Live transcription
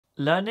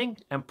Learning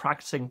and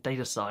practicing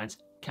data science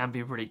can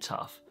be really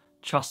tough.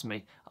 Trust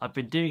me, I've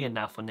been doing it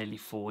now for nearly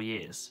 4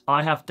 years.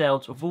 I have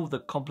dealt with all the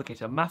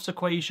complicated maths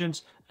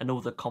equations and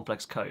all the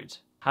complex code.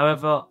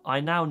 However,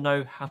 I now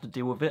know how to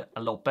deal with it a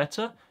lot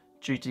better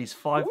due to these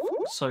 5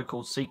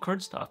 so-called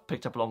secrets that I've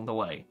picked up along the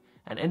way.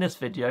 And in this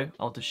video,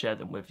 I want to share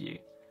them with you.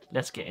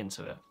 Let's get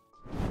into it.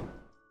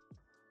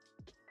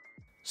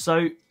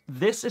 So,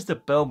 this is the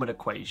Bellman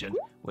equation,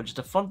 which is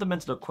the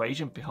fundamental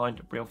equation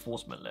behind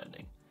reinforcement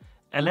learning.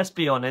 And let's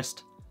be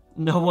honest,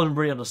 no one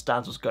really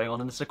understands what's going on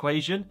in this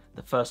equation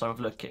the first time of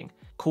looking.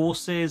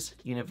 Courses,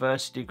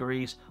 university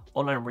degrees,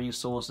 online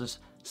resources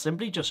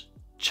simply just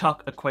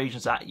chuck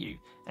equations at you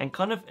and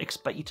kind of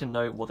expect you to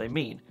know what they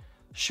mean.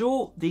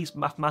 Sure, these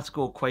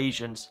mathematical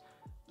equations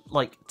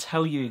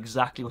tell you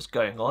exactly what's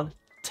going on,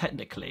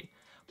 technically,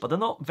 but they're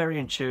not very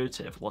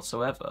intuitive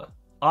whatsoever.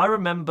 I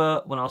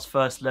remember when I was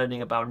first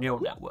learning about neural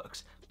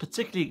networks,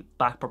 particularly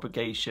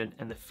backpropagation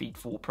and the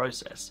feed-forward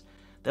process.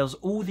 There was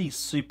all these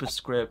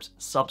superscripts,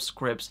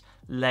 subscripts,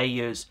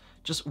 layers,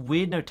 just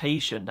weird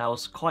notation that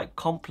was quite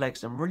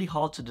complex and really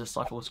hard to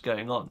decipher what's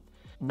going on.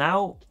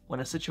 Now, when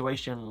a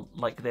situation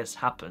like this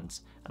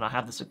happens, and I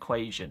have this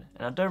equation,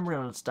 and I don't really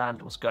understand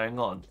what's going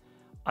on,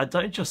 I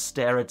don't just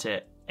stare at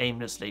it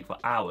aimlessly for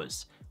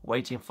hours,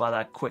 waiting for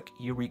that quick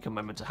eureka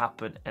moment to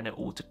happen and it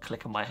all to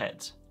click in my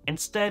head.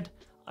 Instead,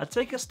 I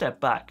take a step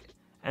back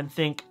and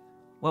think,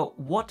 well,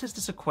 what is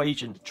this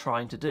equation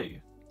trying to do?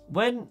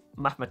 When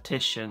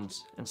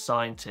mathematicians and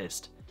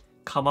scientists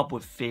come up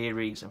with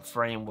theories and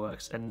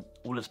frameworks and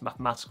all this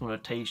mathematical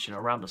notation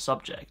around a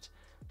subject,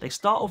 they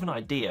start with an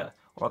idea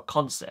or a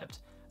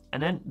concept,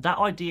 and then that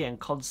idea and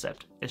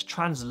concept is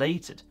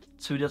translated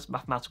to this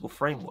mathematical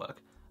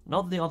framework,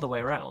 not the other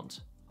way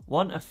around.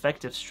 One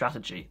effective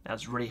strategy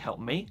that's really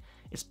helped me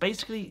is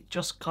basically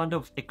just kind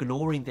of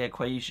ignoring the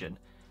equation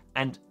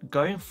and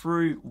going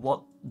through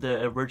what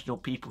the original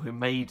people who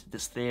made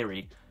this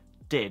theory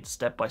did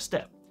step by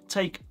step.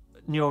 Take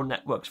neural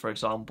networks, for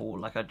example,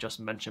 like I just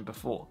mentioned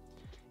before.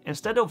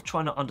 Instead of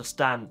trying to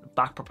understand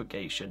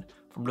backpropagation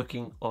from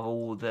looking at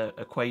all the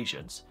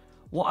equations,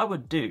 what I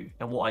would do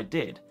and what I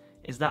did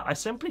is that I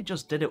simply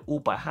just did it all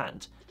by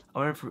hand. I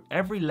went through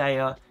every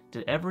layer,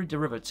 did every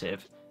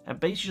derivative, and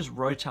basically just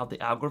wrote out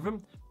the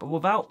algorithm, but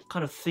without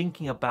kind of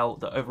thinking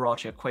about the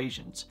overarching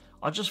equations.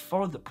 I just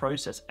followed the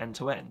process end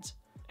to end.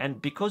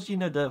 And because you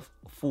know the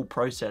full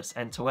process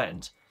end to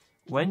end,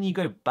 when you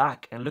go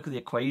back and look at the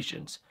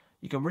equations,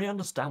 you can really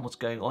understand what's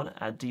going on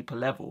at a deeper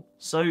level.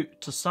 So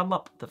to sum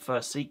up, the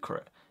first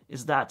secret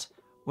is that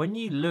when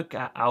you look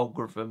at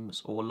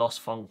algorithms or loss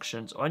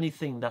functions or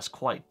anything that's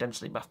quite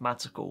densely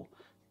mathematical,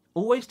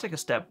 always take a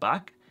step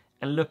back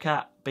and look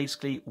at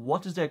basically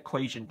what is the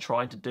equation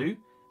trying to do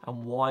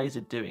and why is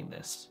it doing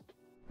this.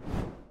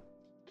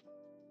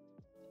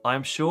 I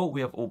am sure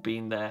we have all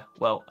been there,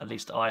 well, at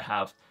least I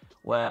have,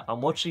 where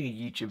I'm watching a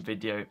YouTube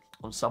video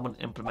on someone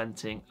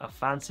implementing a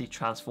fancy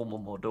transformer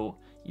model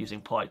using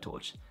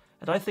PyTorch.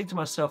 And I think to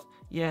myself,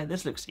 yeah,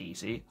 this looks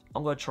easy,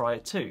 I'm going to try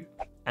it too.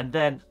 And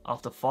then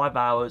after 5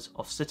 hours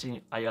of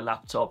sitting at your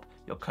laptop,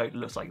 your code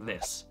looks like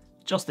this.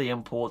 Just the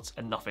imports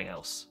and nothing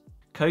else.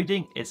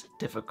 Coding is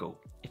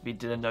difficult, if you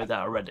didn't know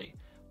that already.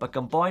 But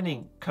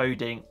combining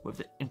coding with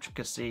the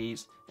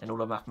intricacies and all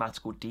the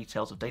mathematical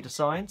details of data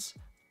science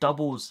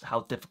doubles how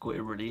difficult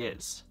it really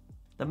is.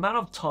 The amount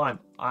of time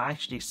I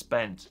actually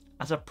spend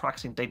as a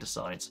practicing data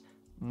science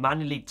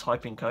manually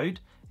typing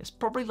code is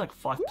probably like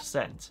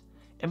 5%.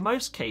 In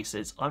most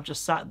cases, I'm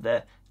just sat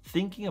there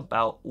thinking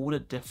about all the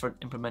different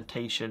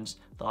implementations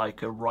that I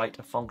could write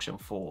a function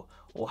for,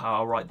 or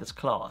how I write this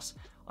class.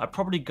 I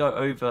probably go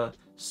over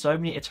so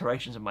many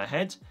iterations in my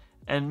head,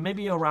 and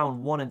maybe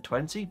around 1 in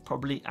 20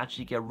 probably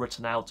actually get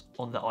written out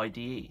on the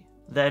IDE.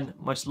 Then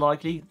most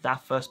likely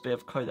that first bit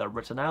of code that I've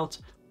written out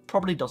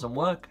probably doesn't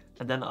work,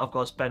 and then I've got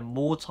to spend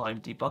more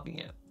time debugging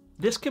it.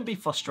 This can be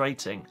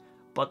frustrating,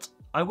 but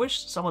I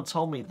wish someone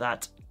told me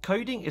that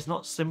coding is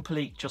not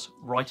simply just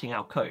writing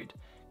out code.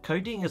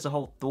 Coding is a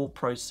whole thought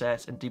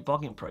process and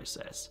debugging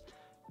process.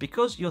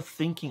 Because you're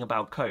thinking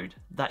about code,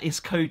 that is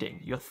coding.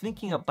 You're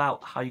thinking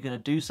about how you're going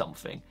to do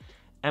something.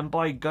 And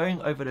by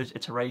going over those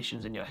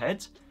iterations in your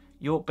head,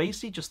 you're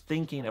basically just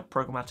thinking in a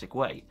programmatic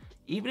way.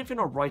 Even if you're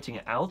not writing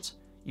it out,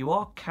 you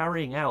are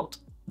carrying out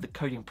the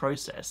coding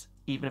process,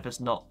 even if it's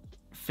not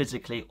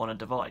physically on a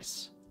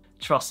device.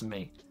 Trust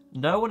me,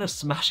 no one is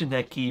smashing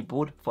their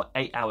keyboard for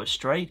 8 hours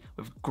straight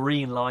with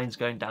green lines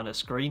going down the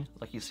screen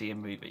like you see in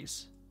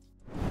movies.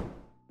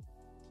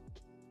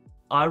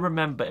 I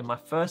remember in my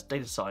first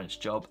data science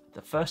job,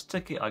 the first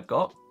ticket I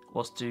got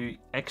was to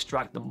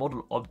extract the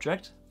model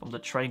object from the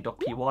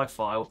train.py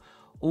file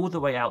all the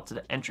way out to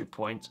the entry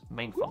point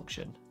main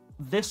function.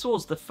 This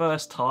was the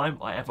first time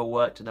I ever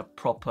worked in a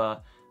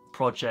proper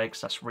project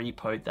 /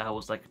 repo that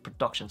was like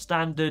production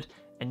standard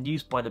and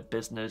used by the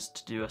business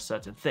to do a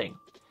certain thing.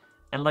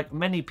 And like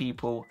many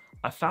people,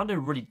 I found it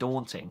really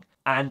daunting.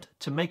 And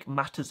to make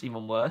matters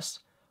even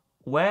worse,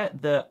 where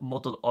the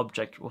model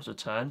object was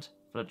returned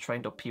for the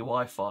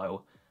train.py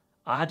file,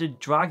 I had to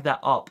drag that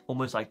up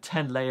almost like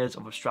 10 layers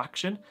of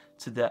abstraction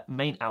to the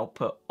main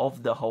output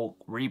of the whole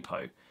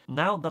repo.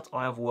 Now that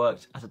I have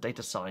worked as a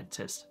data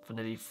scientist for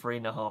nearly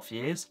 3.5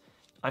 years,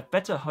 I've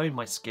better honed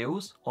my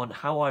skills on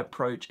how I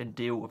approach and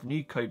deal with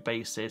new code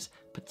bases,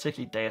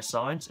 particularly data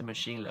science and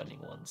machine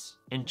learning ones.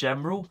 In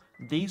general,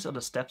 these are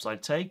the steps I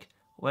take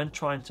when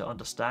trying to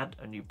understand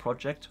a new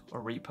project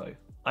or repo.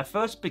 I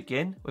first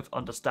begin with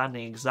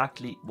understanding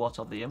exactly what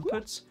are the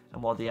inputs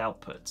and what are the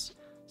outputs.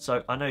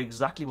 So I know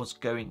exactly what's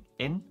going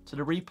into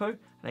the repo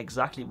and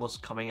exactly what's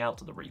coming out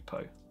of the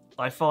repo.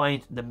 I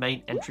find the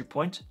main entry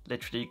point,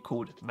 literally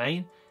called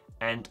main,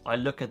 and I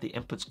look at the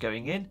inputs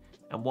going in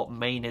and what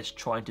main is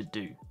trying to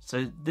do.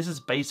 So this is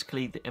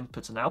basically the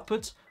inputs and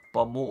outputs,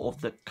 but more of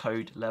the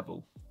code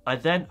level. I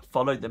then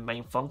follow the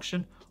main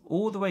function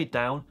all the way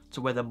down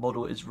to where the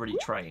model is really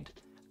trained.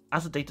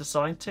 As a data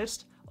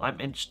scientist, I'm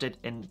interested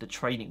in the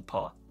training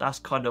part. That's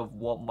kind of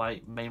what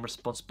my main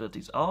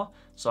responsibilities are.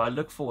 So I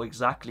look for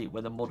exactly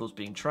where the model's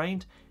being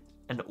trained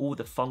and all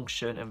the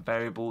function and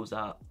variables that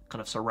are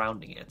kind of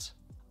surrounding it.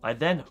 I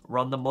then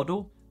run the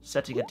model,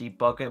 setting a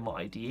debugger in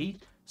my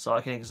IDE so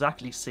I can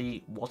exactly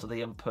see what are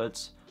the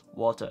inputs,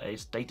 what are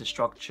its data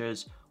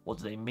structures, what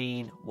do they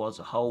mean, what does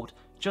it hold,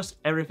 just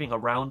everything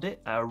around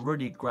it at a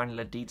really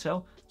granular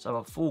detail so I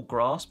have a full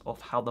grasp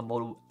of how the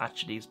model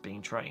actually is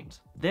being trained.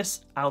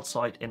 This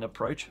outside-in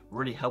approach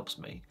really helps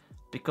me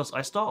because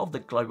I start off the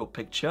global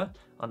picture,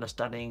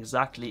 understanding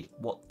exactly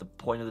what the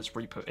point of this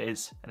repo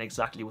is and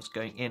exactly what's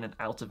going in and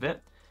out of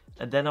it,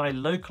 and then I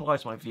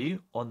localize my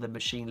view on the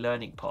machine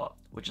learning part,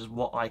 which is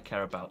what I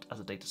care about as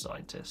a data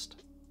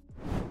scientist.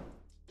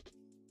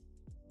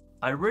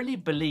 I really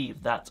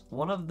believe that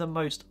one of the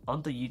most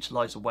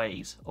underutilized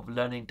ways of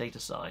learning data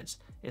science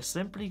is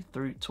simply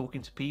through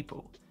talking to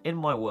people. In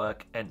my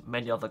work and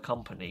many other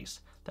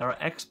companies, there are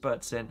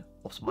experts in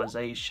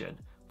optimization,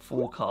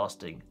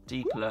 forecasting,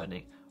 deep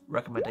learning,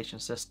 recommendation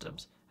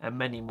systems, and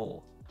many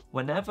more.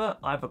 Whenever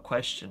I have a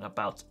question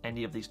about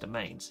any of these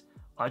domains,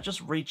 I just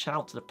reach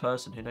out to the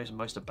person who knows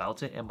most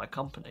about it in my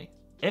company.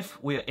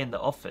 If we are in the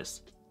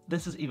office,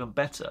 this is even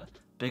better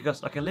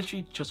because I can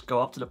literally just go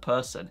up to the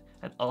person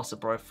and ask to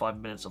borrow 5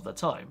 minutes of their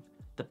time.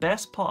 The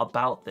best part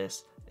about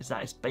this is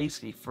that it's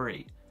basically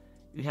free.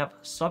 You have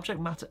subject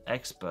matter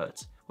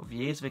experts with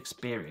years of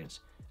experience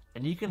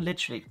and you can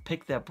literally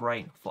pick their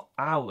brain for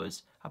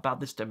hours about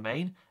this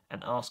domain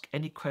and ask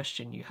any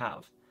question you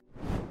have.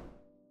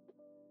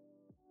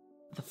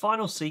 The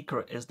final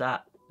secret is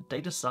that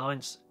data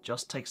science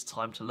just takes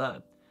time to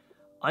learn.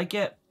 I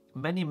get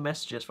many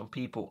messages from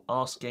people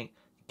asking,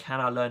 can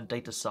I learn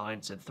data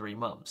science in 3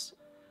 months?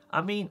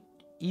 I mean,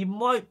 you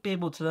might be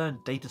able to learn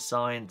data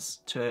science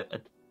to a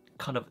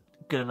kind of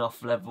good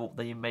enough level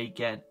that you may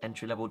get an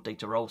entry-level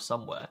data role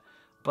somewhere,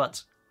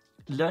 but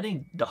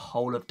learning the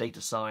whole of data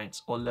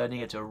science or learning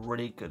it to a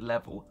really good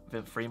level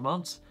within 3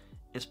 months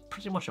is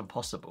pretty much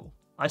impossible.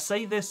 I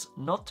say this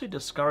not to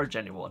discourage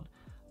anyone,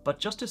 but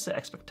just to set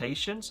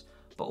expectations,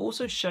 but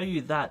also show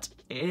you that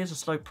it is a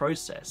slow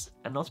process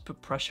and not to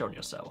put pressure on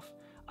yourself.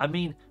 I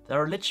mean,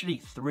 there are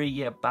literally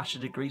 3-year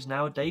bachelor degrees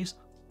nowadays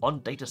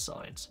on data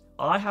science.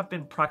 I have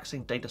been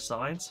practicing data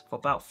science for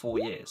about 4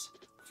 years.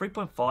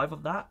 3.5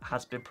 of that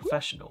has been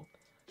professional.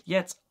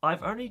 Yet,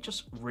 I've only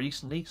just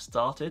recently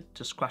started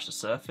to scratch the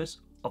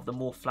surface of the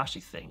more flashy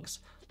things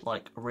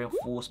like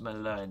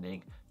reinforcement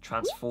learning,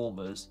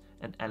 transformers,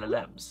 and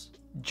LLMs.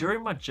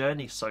 During my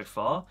journey so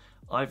far,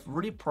 I've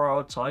really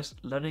prioritized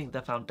learning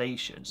the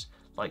foundations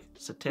like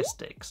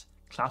statistics,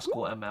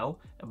 classical ML,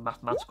 and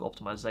mathematical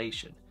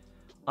optimization.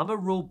 I'm a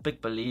real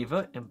big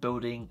believer in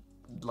building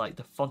like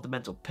the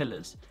fundamental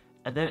pillars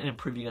and then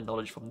improving your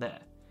knowledge from there.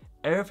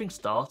 Everything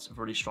starts with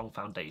a really strong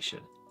foundation,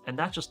 and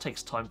that just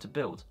takes time to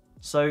build.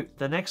 So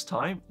the next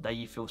time that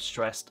you feel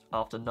stressed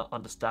after not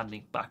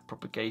understanding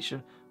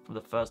backpropagation from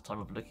the first time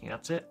of looking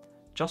at it,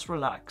 just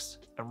relax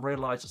and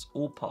realize it's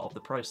all part of the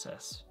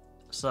process.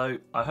 So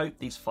I hope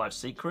these 5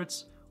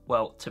 secrets,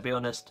 well, to be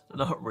honest,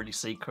 they're not really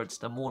secrets,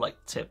 they're more like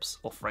tips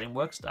or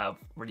frameworks that have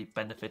really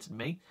benefited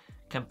me,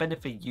 can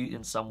benefit you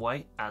in some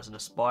way as an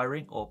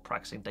aspiring or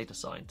practicing data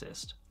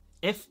scientist.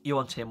 If you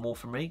want to hear more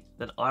from me,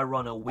 then I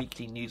run a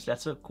weekly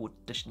newsletter called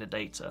Dishing the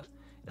Data.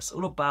 It's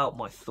all about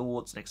my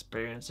thoughts and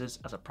experiences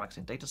as a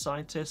practicing data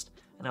scientist,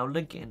 and I'll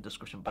link it in the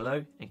description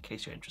below in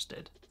case you're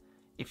interested.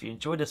 If you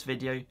enjoyed this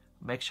video,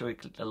 make sure you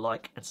click the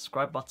like and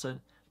subscribe button,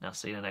 and I'll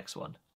see you in the next one.